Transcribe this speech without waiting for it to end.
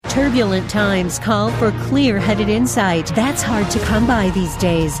Turbulent times call for clear-headed insight. That's hard to come by these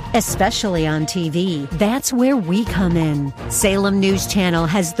days, especially on TV. That's where we come in. Salem News Channel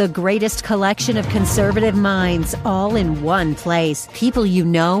has the greatest collection of conservative minds all in one place. People you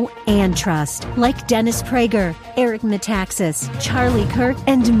know and trust, like Dennis Prager, Eric Metaxas, Charlie Kirk,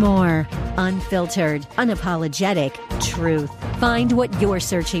 and more. Unfiltered, unapologetic truth. Find what you're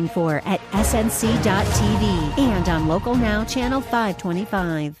searching for at snc.tv and on Local Now, Channel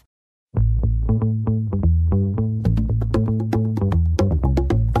 525.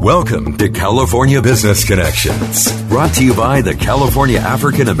 Welcome to California Business Connections, brought to you by the California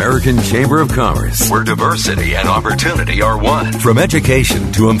African American Chamber of Commerce, where diversity and opportunity are one. From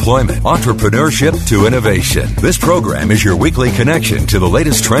education to employment, entrepreneurship to innovation, this program is your weekly connection to the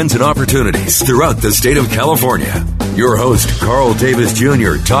latest trends and opportunities throughout the state of California. Your host, Carl Davis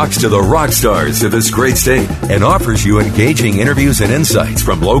Jr., talks to the rock stars of this great state and offers you engaging interviews and insights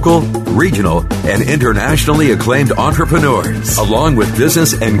from local, regional, and internationally acclaimed entrepreneurs, along with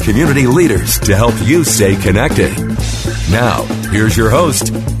business and community leaders to help you stay connected. Now, here's your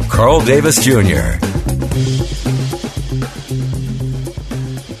host, Carl Davis Jr.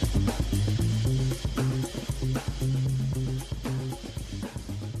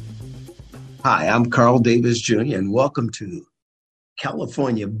 Hi, I'm Carl Davis Jr., and welcome to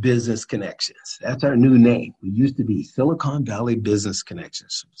California Business Connections. That's our new name. We used to be Silicon Valley Business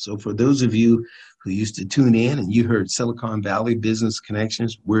Connections. So for those of you who used to tune in and you heard Silicon Valley Business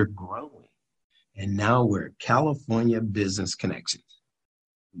Connections, we're growing. And now we're California Business Connections.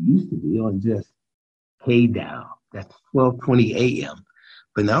 We used to be on just KDOW, that's 12:20 a.m.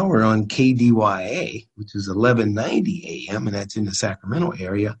 But now we're on KDYA, which is 11:90 a.m., and that's in the Sacramento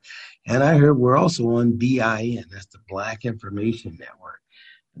area. And I heard we're also on BIN, that's the Black Information Network.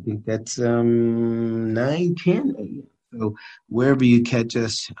 I think that's 9:10 a.m. So wherever you catch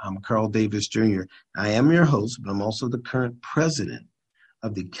us, I'm Carl Davis Jr. I am your host, but I'm also the current president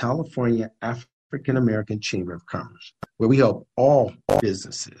of the California African American Chamber of Commerce, where we help all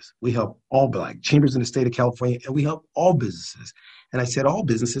businesses. We help all Black chambers in the state of California, and we help all businesses. And I said all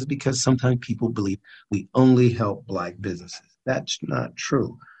businesses because sometimes people believe we only help Black businesses. That's not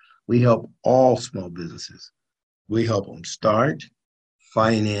true. We help all small businesses. We help them start,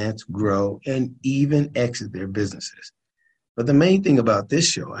 finance, grow, and even exit their businesses. But the main thing about this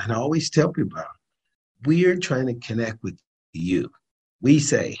show, and I always tell people about, we're trying to connect with you. We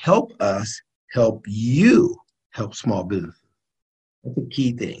say, help us help you help small businesses. That's a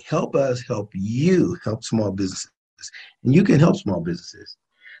key thing. Help us help you help small businesses. And you can help small businesses.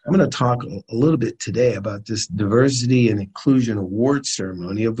 I'm going to talk a little bit today about this Diversity and Inclusion Award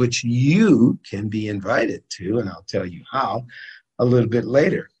ceremony, of which you can be invited to, and I'll tell you how a little bit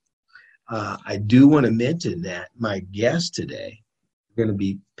later. I do want to mention that my guest today is going to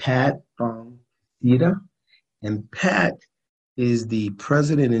be Pat Fong-Sita, and Pat is the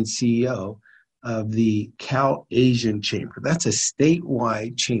president and CEO of the Cal Asian Chamber. That's a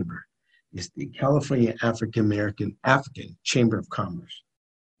statewide chamber. It's the California African Chamber of Commerce.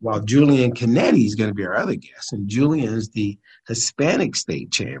 While Julian Canetti is going to be our other guest, and Julian is the Hispanic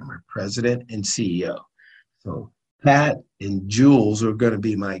State Chamber president and CEO. So Pat and Jules are going to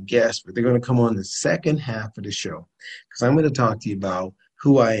be my guests, but they're going to come on the second half of the show because I'm going to talk to you about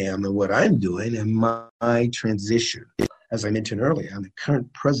who I am and what I'm doing and my transition. As I mentioned earlier, I'm the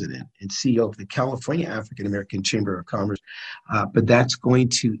current president and CEO of the California African American Chamber of Commerce, but that's going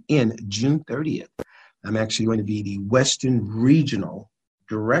to end June 30th. I'm actually going to be the Western Regional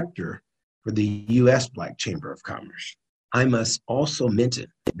Director for the U.S. Black Chamber of Commerce. I must also mention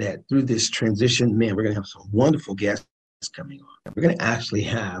that through this transition, we're going to have some wonderful guests coming on. We're going to actually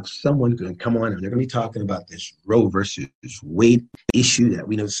have someone going to come on, and they're going to be talking about this Roe versus Wade issue that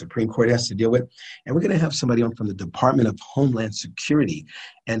we know the Supreme Court has to deal with. And we're going to have somebody on from the Department of Homeland Security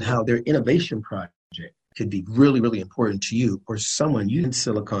and how their innovation project could be really, really important to you or someone you in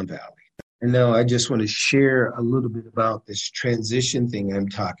Silicon Valley. And now I just want to share a little bit about this transition thing I'm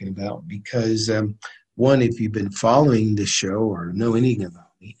talking about because, one, if you've been following the show or know anything about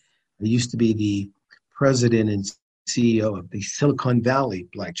me, I used to be the president and CEO of the Silicon Valley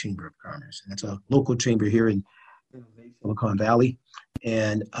Black Chamber of Commerce. That's a local chamber here in Silicon Valley.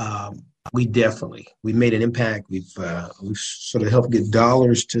 And we made an impact. We've sort of helped get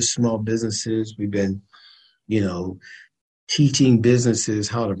dollars to small businesses. We've been, teaching businesses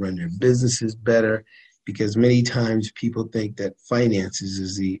how to run their businesses better, because many times people think that finances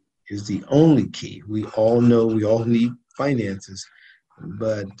is the only key. We all know we all need finances,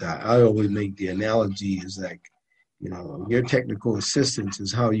 but I always make the analogy is like, your technical assistance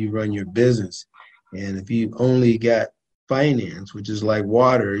is how you run your business. And if you only got finance, which is like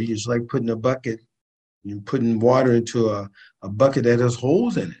water. It's like putting a bucket, you're putting water into a bucket that has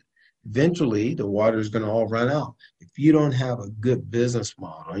holes in it. Eventually, the water is going to all run out. If you don't have a good business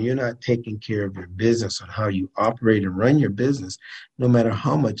model, you're not taking care of your business and how you operate and run your business, no matter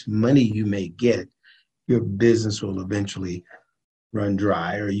how much money you may get, your business will eventually run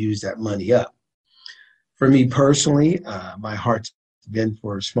dry or use that money up. For me personally, my heart's been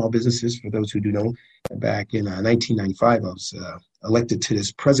for small businesses. For those who do know, back in 1995, I was elected to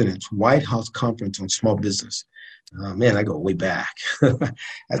this president's White House Conference on Small Business. Man, I go way back.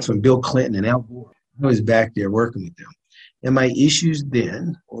 That's when Bill Clinton and Al Gore, I was back there working with them. And my issues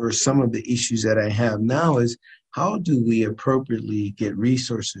then, or some of the issues that I have now, is how do we appropriately get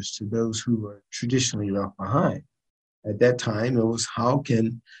resources to those who are traditionally left behind? At that time, it was how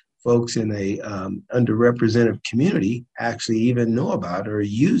can folks in a underrepresented community actually even know about or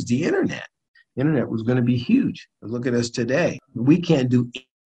use the internet? The internet was going to be huge. Look at us today. We can't do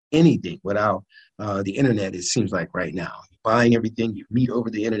anything without the internet, it seems like right now. Buying everything you meet over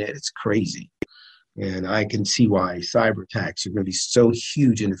the internet, it's crazy. And I can see why cyber attacks are going to be so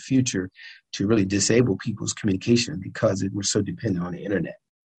huge in the future to really disable people's communication because we're so dependent on the internet.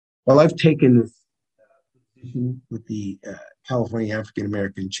 Well, I've taken this position with the California African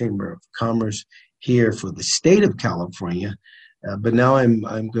American Chamber of Commerce here for the state of California. But now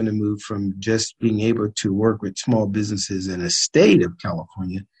I'm going to move from just being able to work with small businesses in a state of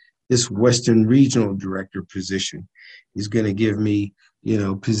California. This Western Regional Director position is going to give me,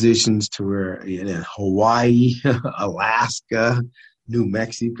 positions to where in Hawaii, Alaska, New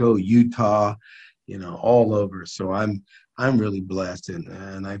Mexico, Utah, all over. So I'm really blessed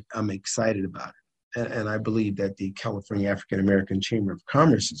and I'm excited about it. And I believe that the California African American Chamber of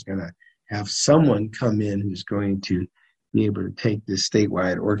Commerce is going to have someone come in who's going to be able to take this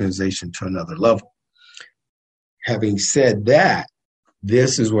statewide organization to another level. Having said that,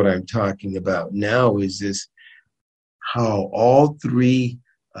 this is what I'm talking about now, is this how all three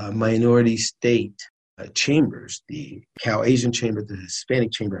minority state chambers, the Cal Asian Chamber, the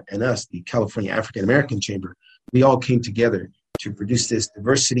Hispanic Chamber, and us, the California African American Chamber, we all came together to produce this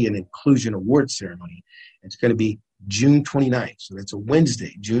Diversity and Inclusion Award ceremony. It's going to be June 29th. So that's a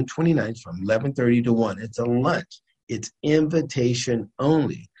Wednesday, June 29th from 11:30 to 1. It's a lunch. It's invitation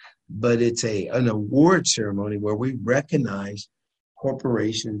only, but it's an award ceremony where we recognize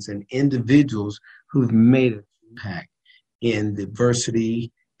corporations and individuals who've made an impact in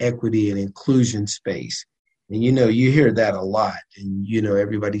diversity, equity, and inclusion space. And, you hear that a lot and,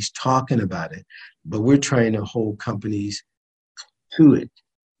 everybody's talking about it, but we're trying to hold companies to it.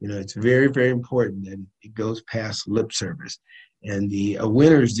 It's very, very important that it goes past lip service. And the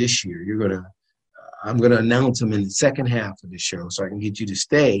winners this year, I'm going to announce them in the second half of the show so I can get you to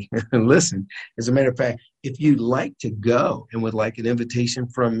stay and listen. As a matter of fact, if you'd like to go and would like an invitation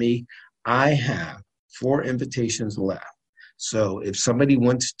from me, I have 4 invitations left. So if somebody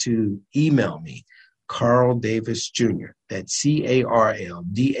wants to email me, Carl Davis Jr., that's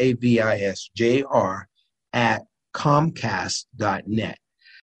CarlDavisJr at Comcast.net.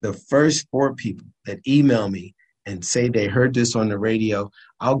 The first 4 people that email me and say they heard this on the radio,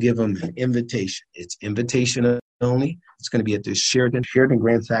 I'll give them an invitation. It's invitation only. It's going to be at the Sheraton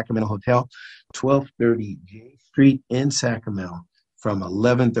Grand Sacramento Hotel, 1230 J Street in Sacramento from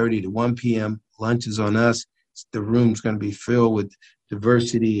 11:30 to 1 p.m. Lunch is on us. The room's going to be filled with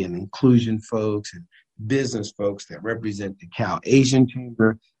diversity and inclusion folks and business folks that represent the Cal Asian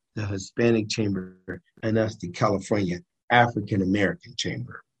Chamber, the Hispanic Chamber, and us, the California African American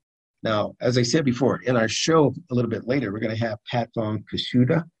Chamber. Now, as I said before, in our show a little bit later, we're going to have Pat Von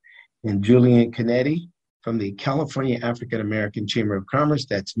Kushuda and Julian Canetti from the California African American Chamber of Commerce.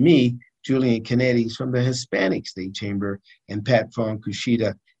 That's me. Julian Canetti is from the Hispanic State Chamber, and Pat Von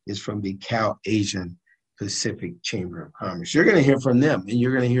Kushuda is from the Cal Asian Pacific Chamber of Commerce. You're going to hear from them, and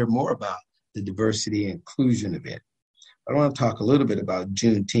you're going to hear more about the diversity and inclusion event. I want to talk a little bit about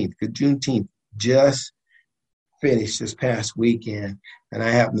Juneteenth, because Juneteenth just finished this past weekend, and I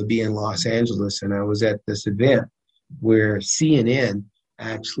happened to be in Los Angeles, and I was at this event where CNN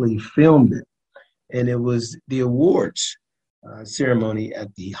actually filmed it, and it was the awards ceremony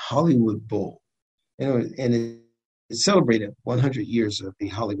at the Hollywood Bowl, and it celebrated 100 years of the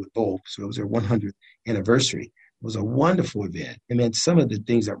Hollywood Bowl, so it was their 100th anniversary. It was a wonderful event, and then some of the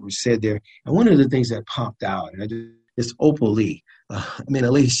things that were said there, and one of the things that popped out, is Opal Lee. At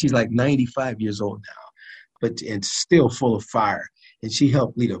least she's like 95 years old now, and still full of fire. And she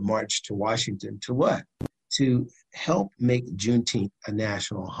helped lead a march to Washington to what? To help make Juneteenth a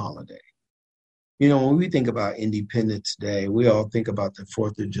national holiday. When we think about Independence Day, we all think about the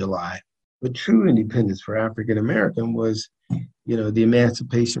 4th of July. But true independence for African American was, the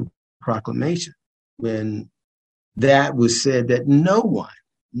Emancipation Proclamation, when that was said that no one,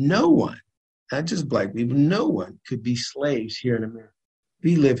 not just black people, no one could be slaves here in America.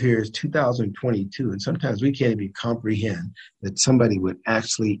 We live here is 2022, and sometimes we can't even comprehend that somebody would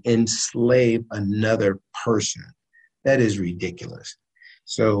actually enslave another person. That is ridiculous.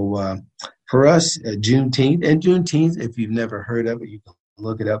 So for us, Juneteenth, if you've never heard of it, you can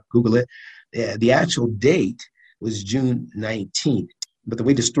look it up, Google it. The actual date was June 19th. But the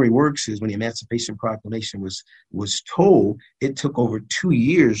way the story works is when the Emancipation Proclamation was told, it took over 2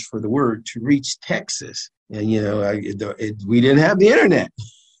 years for the word to reach Texas. And, we didn't have the internet.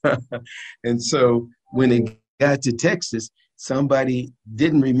 And so when it got to Texas, somebody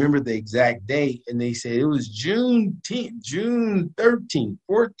didn't remember the exact date. And they said it was June 10th, June 13th,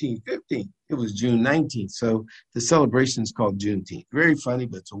 14th, 15th. It was June 19th. So the celebration is called Juneteenth. Very funny,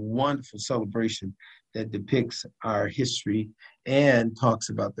 but it's a wonderful celebration that depicts our history and talks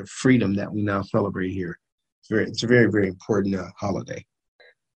about the freedom that we now celebrate here. It's a very, very important holiday.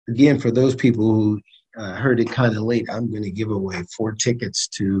 Again, for those people who heard it kind of late, I'm going to give away 4 tickets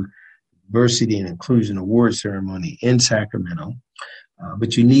to Diversity and Inclusion Award Ceremony in Sacramento.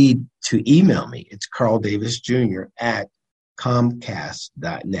 But you need to email me. It's Carl Davis Jr. at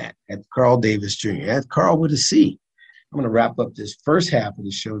Comcast.net. At Carl Davis Jr. At Carl with a C. I'm going to wrap up this first half of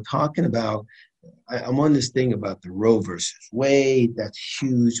the show talking about, I'm on this thing about the Roe versus Wade. That's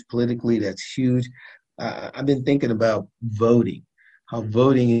huge. Politically, that's huge. I've been thinking about voting, how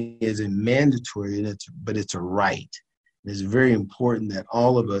voting isn't mandatory, but it's a right. It's very important that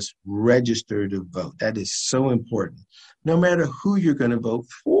all of us register to vote. That is so important, no matter who you're going to vote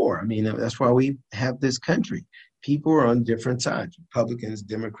for. I mean, that's why we have this country. People are on different sides, Republicans,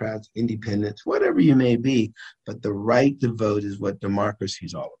 Democrats, independents, whatever you may be. But the right to vote is what democracy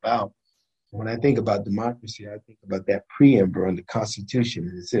is all about. When I think about democracy, I think about that preamble in the Constitution.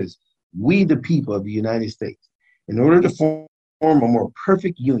 And it says, we, the people of the United States, in order to form a more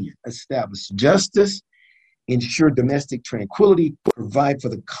perfect union, establish justice, ensure domestic tranquility, provide for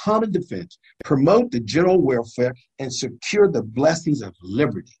the common defense, promote the general welfare, and secure the blessings of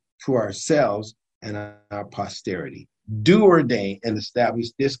liberty to ourselves and our posterity. Do ordain and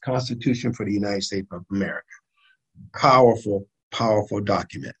establish this Constitution for the United States of America. Powerful, powerful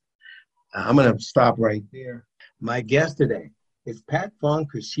document. I'm going to stop right there. My guest today is Pat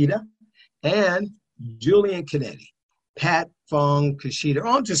Fong-Kushida and Julian Canetti. Pat Fong-Kushida,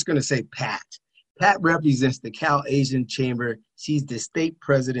 I'm just going to say Pat. Pat represents the Cal Asian Chamber. She's the state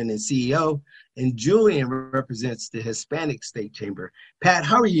president and CEO. And Julian represents the Hispanic State Chamber. Pat,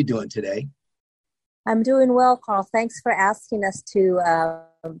 how are you doing today? I'm doing well, Carl. Thanks for asking us to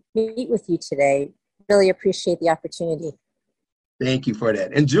meet with you today. Really appreciate the opportunity. Thank you for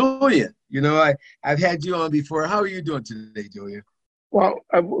that. And Julian, I've had you on before. How are you doing today, Julian? Well,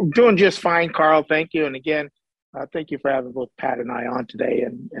 I'm doing just fine, Carl. Thank you. And again, thank you for having both Pat and I on today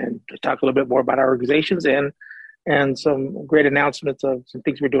and to talk a little bit more about our organizations and some great announcements of some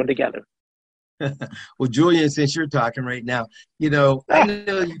things we're doing together. Well, Julian, since you're talking right now, I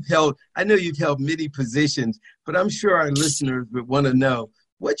know you've held many positions, but I'm sure our listeners would want to know,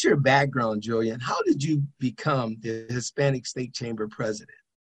 what's your background, Julian? How did you become the Hispanic State Chamber president?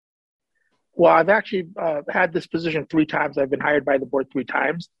 Well, I've actually had this position 3 times. I've been hired by the board 3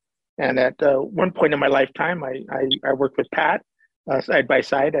 times. And at one point in my lifetime, I worked with Pat side by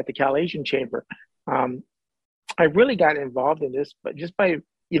side at the Cal Asian Chamber. I really got involved in this, but just by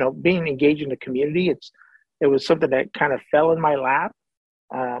being engaged in the community, it was something that kind of fell in my lap,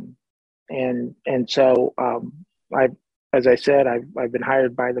 and so as I said, I've been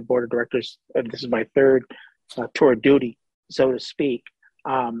hired by the board of directors, and this is my 3rd tour of duty, so to speak.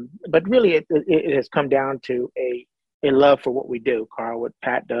 But really, it has come down to a love for what we do, Carl, what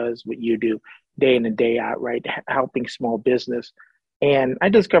Pat does, what you do day in and day out, right? Helping small business. And I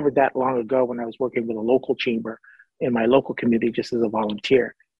discovered that long ago when I was working with a local chamber in my local community, just as a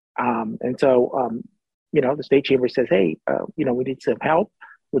volunteer. And so, the state chamber says, hey, we need some help.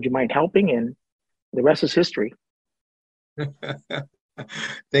 Would you mind helping? And the rest is history.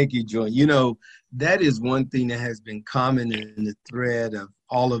 Thank you, Julian. That is one thing that has been common in the thread of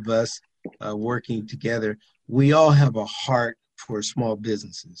all of us working together. We all have a heart for small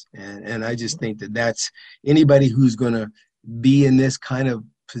businesses. And I just think that's anybody who's going to be in this kind of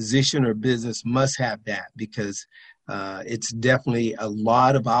position or business must have that, because it's definitely a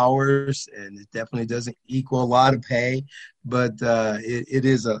lot of hours and it definitely doesn't equal a lot of pay, but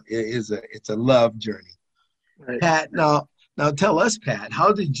it's a love journey. Right. Pat, now tell us, Pat,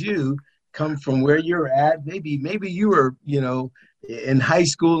 how did you come from where you're at? Maybe you were, in high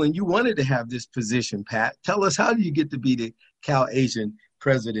school, and you wanted to have this position, Pat. Tell us, how do you get to be the Cal Asian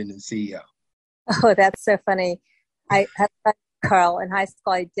president and CEO? Oh, that's so funny. Carl, in high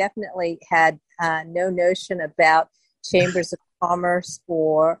school, I definitely had no notion about chambers of commerce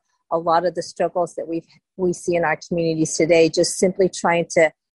or a lot of the struggles that we see in our communities today. Just simply trying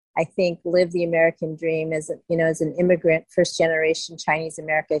to, I think, live the American dream as an immigrant, first generation Chinese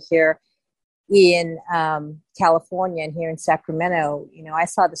America here in California and here in Sacramento. I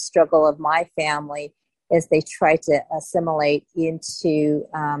saw the struggle of my family as they tried to assimilate into,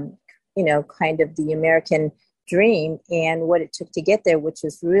 kind of the American dream and what it took to get there, which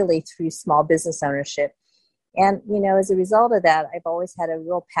was really through small business ownership. And, as a result of that, I've always had a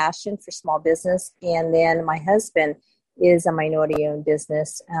real passion for small business. And then my husband is a minority-owned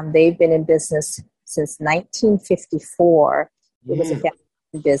business. They've been in business since 1954. It was a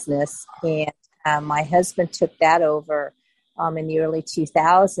family business. And my husband took that over in the early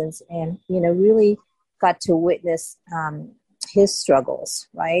 2000s and, really got to witness his struggles,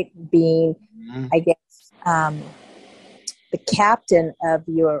 right? Being, I guess, the captain of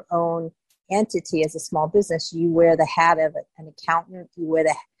your own entity as a small business. You wear the hat of an accountant, you wear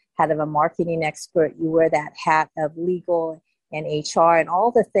the hat of a marketing expert, you wear that hat of legal and HR and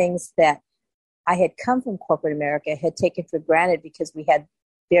all the things that I had come from corporate America, had taken for granted because we had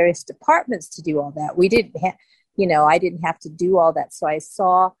various departments to do all that. We didn't have, I didn't have to do all that. So I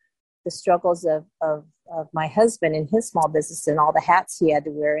saw the struggles of my husband and his small business and all the hats he had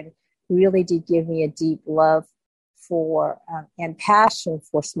to wear, and really did give me a deep love for and passion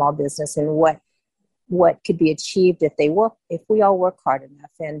for small business and what could be achieved if we all work hard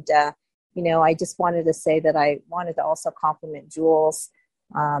enough. And I just wanted to say that I wanted to also compliment Jules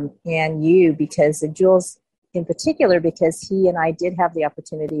and you, because Jules in particular, because he and I did have the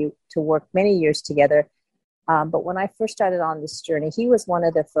opportunity to work many years together. But when I first started on this journey, he was one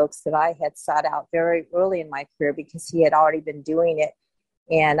of the folks that I had sought out very early in my career because he had already been doing it.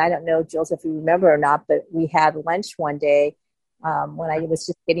 And I don't know, Jules, if you remember or not, but we had lunch one day when I was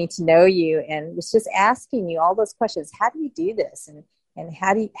just getting to know you and was just asking you all those questions. How do you do this? And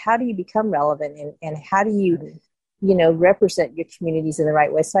how do you become relevant? And how do you, represent your communities in the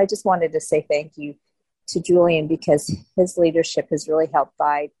right way? So I just wanted to say thank you to Julian, because his leadership has really helped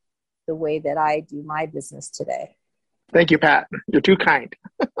guide the way that I do my business today. Thank you, Pat. You're too kind.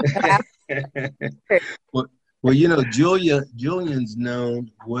 Well, Julian's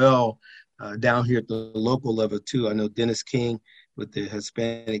known well down here at the local level too. I know Dennis King with the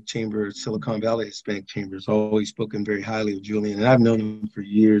Hispanic Chamber, Silicon Valley Hispanic Chamber, has always spoken very highly of Julian, and I've known him for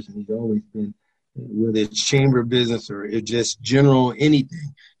years, and he's always been, whether it's chamber business or it's just general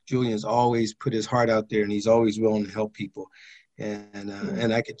anything, Julian's always put his heart out there, and he's always willing to help people,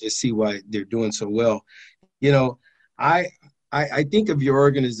 and I could just see why they're doing so well. I think of your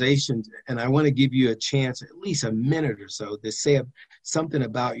organization, and I want to give you a chance, at least a minute or so, to say something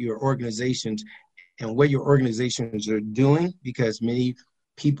about your organizations and what your organizations are doing, because many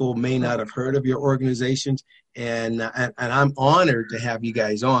people may not have heard of your organizations, and I'm honored to have you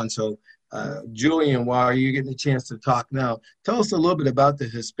guys on. So, Julian, while you're getting a chance to talk now, tell us a little bit about the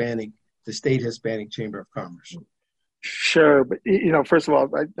State Hispanic Chamber of Commerce. Sure, but first of all,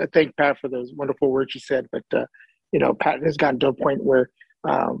 I thank Pat for those wonderful words you said, but Pat has gotten to a point where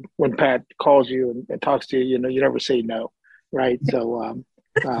when Pat calls you and talks to you, you never say no, right? So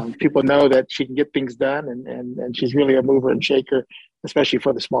people know that she can get things done, and she's really a mover and shaker, especially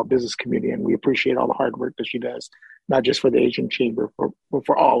for the small business community. And we appreciate all the hard work that she does, not just for the Asian Chamber, but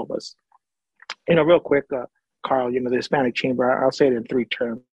for all of us. Real quick, Carl, the Hispanic Chamber, I'll say it in three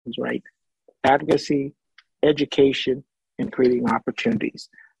terms, right? Advocacy, education, and creating opportunities.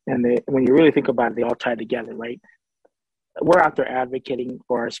 And when you really think about it, they all tie together, right? We're out there advocating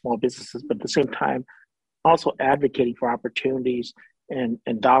for our small businesses, but at the same time, also advocating for opportunities and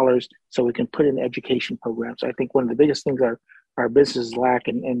dollars so we can put in education programs. I think one of the biggest things our businesses lack,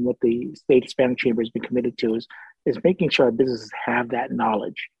 and what the State Hispanic Chamber has been committed to is making sure our businesses have that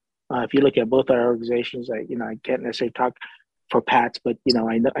knowledge. If you look at both our organizations, I can't necessarily talk for Pat's, but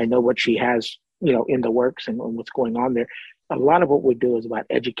I know what she has in the works and what's going on there. A lot of what we do is about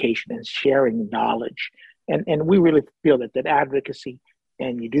education and sharing knowledge. And we really feel that advocacy,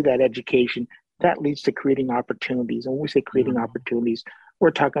 and you do that education, that leads to creating opportunities. And when we say creating opportunities,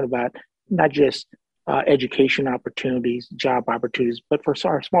 we're talking about not just education opportunities, job opportunities, but for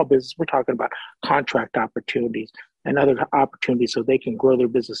our small business, we're talking about contract opportunities and other opportunities so they can grow their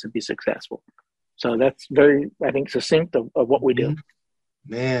business and be successful. So that's very, I think, succinct of what we do.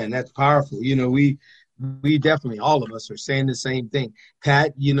 Man, that's powerful. We we definitely, all of us are saying the same thing.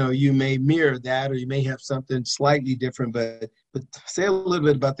 Pat, you may mirror that or you may have something slightly different, but say a little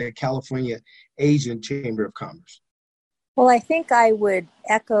bit about the California Asian Chamber of Commerce. Well, I think I would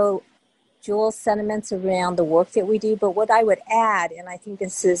echo Jules' sentiments around the work that we do, but what I would add, and I think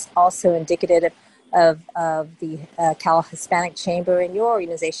this is also indicative of the Cal Hispanic Chamber and your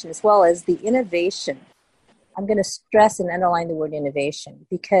organization as well, as the innovation. I'm going to stress and underline the word innovation,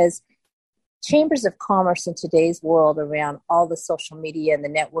 because chambers of commerce in today's world, around all the social media and the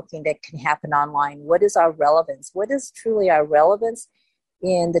networking that can happen online, what is our relevance? What is truly our relevance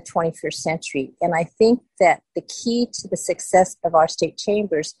in the 21st century? And I think that the key to the success of our state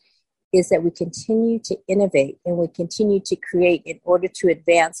chambers is that we continue to innovate and we continue to create in order to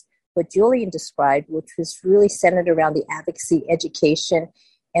advance what Julian described, which was really centered around the advocacy, education,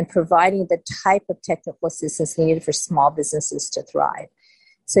 and providing the type of technical assistance needed for small businesses to thrive.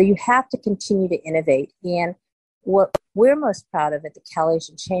 So you have to continue to innovate. And what we're most proud of at the Cal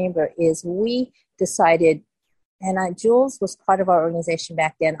Asian Chamber is we decided, and Jules was part of our organization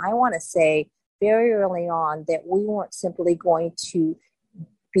back then, I want to say very early on, that we weren't simply going to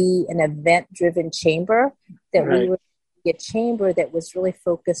be an event-driven chamber, that we were a chamber that was really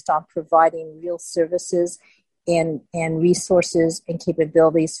focused on providing real services and resources and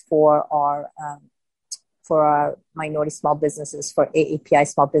capabilities for our minority small businesses, for AAPI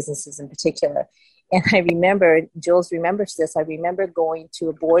small businesses in particular. And I remember, Jules remembers this, I remember going to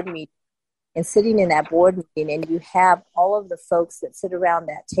a board meeting and sitting in that board meeting, and you have all of the folks that sit around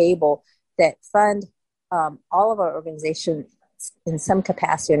that table that fund all of our organizations in some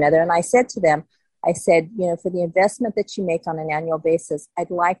capacity or another. And I said to them, for the investment that you make on an annual basis,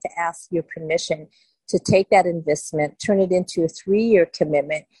 I'd like to ask your permission to take that investment, turn it into a 3-year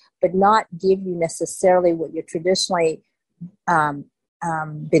commitment, but not give you necessarily what you're traditionally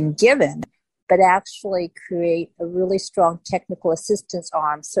been given, but actually create a really strong technical assistance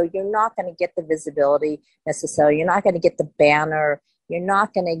arm. So you're not going to get the visibility necessarily. You're not going to get the banner. You're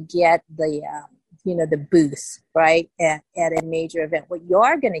not going to get the booth, right, at a major event. What you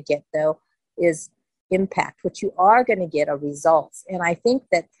are going to get, though, is impact. What you are going to get are results. And I think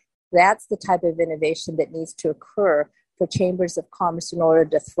that that's the type of innovation that needs to occur for chambers of commerce in order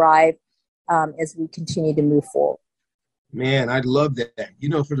to thrive as we continue to move forward. Man, I love that.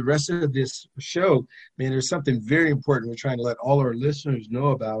 For the rest of this show, man, there's something very important we're trying to let all our listeners know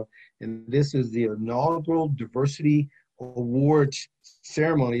about. And this is the inaugural Diversity Awards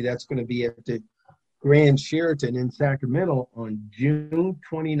ceremony that's going to be at the Grand Sheraton in Sacramento on June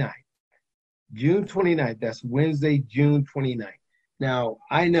 29th. June 29th, that's Wednesday, June 29th. Now,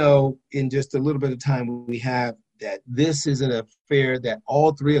 I know in just a little bit of time we have that this is an affair that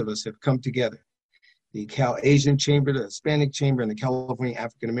all three of us have come together. The Cal Asian Chamber, the Hispanic Chamber, and the California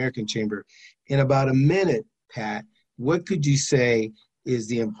African American Chamber. In about a minute, Pat, what could you say is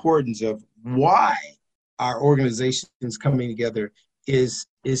the importance of why our organizations coming together is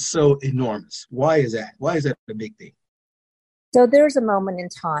so enormous? Why is that? Why is that a big thing? So there's a moment in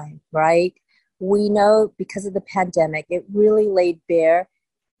time, right? We know because of the pandemic, it really laid bare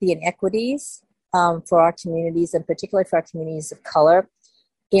the inequities for our communities, and particularly for our communities of color.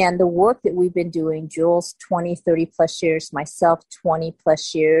 And the work that we've been doing, Jules, 20, 30 plus years, myself, 20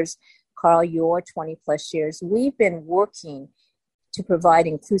 plus years, Carl, your 20 plus years, we've been working to provide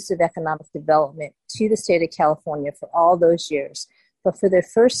inclusive economic development to the state of California for all those years. But for the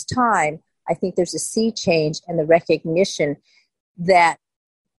first time, I think there's a sea change and the recognition that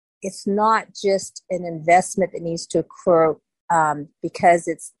it's not just an investment that needs to occur because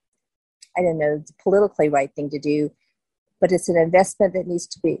it's, the politically right thing to do, but it's an investment that needs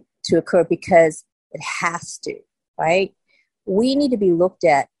to occur because it has to, right? We need to be looked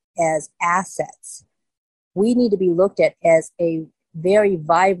at as assets. We need to be looked at as a very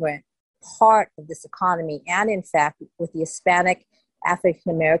vibrant part of this economy. And in fact, with the Hispanic,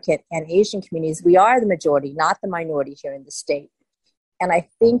 African American, and Asian communities, we are the majority, not the minority here in the state. And I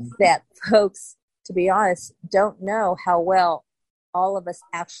think that folks, to be honest, don't know how well all of us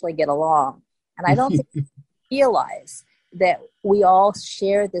actually get along. And I don't think we realize that we all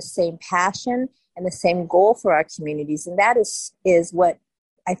share the same passion and the same goal for our communities. And that is what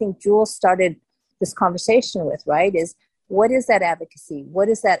I think Jules started this conversation with, right? Is what is that advocacy? What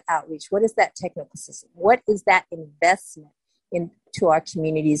is that outreach? What is that technical assistance? What is that investment into our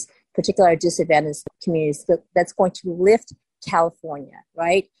communities, particularly our disadvantaged communities, that's going to lift California,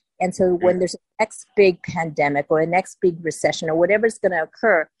 right? And so when there's a next big pandemic or a next big recession or whatever's going to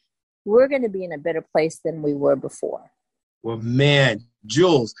occur, we're going to be in a better place than we were before. Well, man,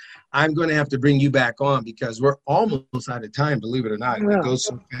 Jules, I'm going to have to bring you back on because we're almost out of time, believe it or not. It goes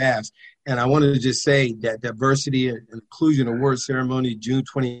so fast. And I wanted to just say that Diversity and Inclusion Award Ceremony, June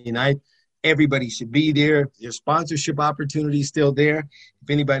 29th, everybody should be there. There's sponsorship opportunities still there. If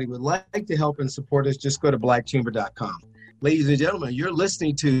anybody would like to help and support us, just go to blackchamber.com. Ladies and gentlemen, you're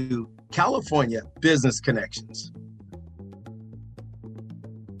listening to California Business Connections.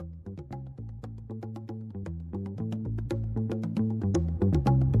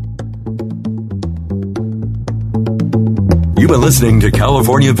 You've been listening to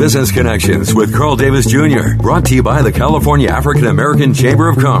California Business Connections with Carl Davis Jr., brought to you by the California African American Chamber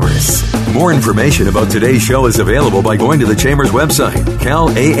of Commerce. More information about today's show is available by going to the Chamber's website,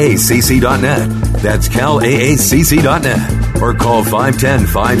 calaacc.net. That's calaacc.net. Or call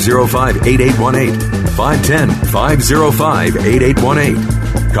 510-505-8818.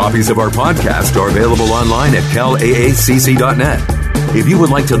 510-505-8818. Copies of our podcast are available online at calaacc.net. If you would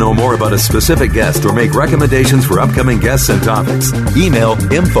like to know more about a specific guest or make recommendations for upcoming guests and topics, email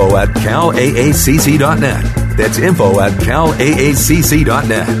info@calaacc.net. That's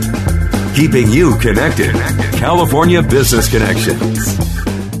info@calaacc.net. Keeping you connected. California Business Connections.